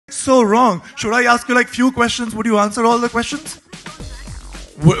so wrong? Should I ask you like few questions? Would you answer all the questions?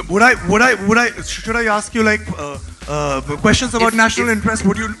 Should I ask you like questions about national interest?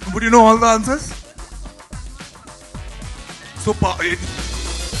 Would you know all the answers? So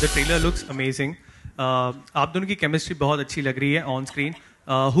the trailer looks amazing. आप दोनों की chemistry बहुत अच्छी लग रही है on screen.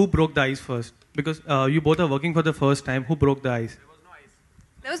 Who broke the ice first? Because you both are working for the first time. Who broke the ice?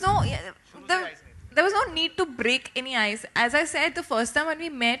 There was no need to break any ice. As I said, the first time when we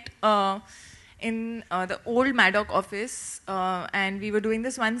met in the old Maddock office and we were doing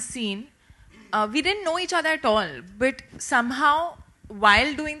this one scene, we didn't know each other at all. But somehow,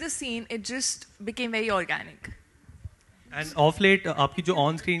 while doing the scene, it just became very organic. And of late, आपकी जो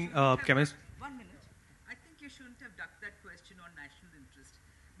on-screen chemistry. 1 minute. I think you shouldn't have ducked that question on national interest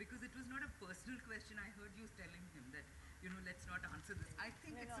because it was not a personal question. I heard you telling him that, let's not answer this. I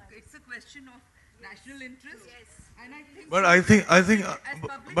think it's a question of national interest. Yes. And I think.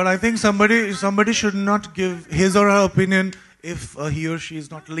 But I think somebody should not give his or her opinion if he or she is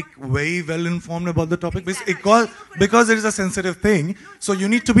not like very well informed about the topic because it is a sensitive thing. So you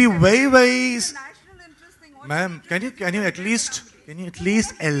need to be very. Ma'am, can you at least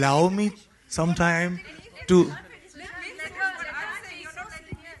allow me some time to? Let me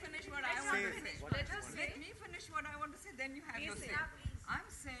finish what I want to say. Then you have your say. I'm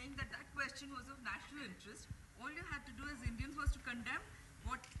saying that question was of national interest. All you had to do as Indians was to condemn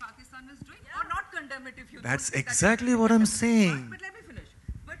what Pakistan is doing, or not condemn it if you. That's exactly what I'm saying. But let me finish.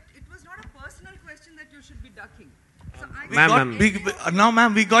 But it was not a personal question that you should be ducking. Now,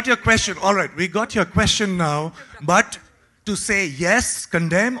 ma'am, we got your question. All right, we got your question now. But to say yes,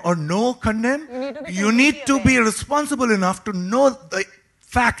 condemn, or no, condemn, you need to be responsible enough to know the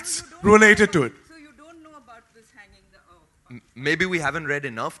facts related to it. So you don't know about this hanging the Maybe we haven't read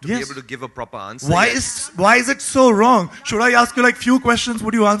enough to be able to give a proper answer. Why is it so wrong? Should I ask you like few questions?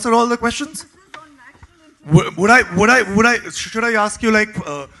 Would you answer all the questions? Should I ask you like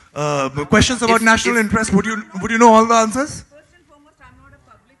questions about national interest? Would you know all the answers? First and foremost, I'm not a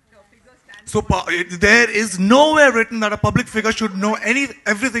public figure. So there is nowhere written that a public figure should know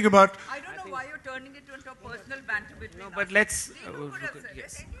everything about. I don't know why you're turning it into a personal banter between us. No, but let's.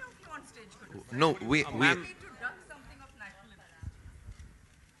 Yes. Any of you on stage could have said. No, we. need to duck something of national interest.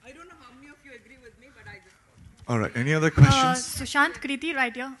 I don't know how many of you agree with me, but I just. All right. Any other questions? Sushant, Kriti,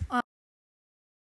 right here.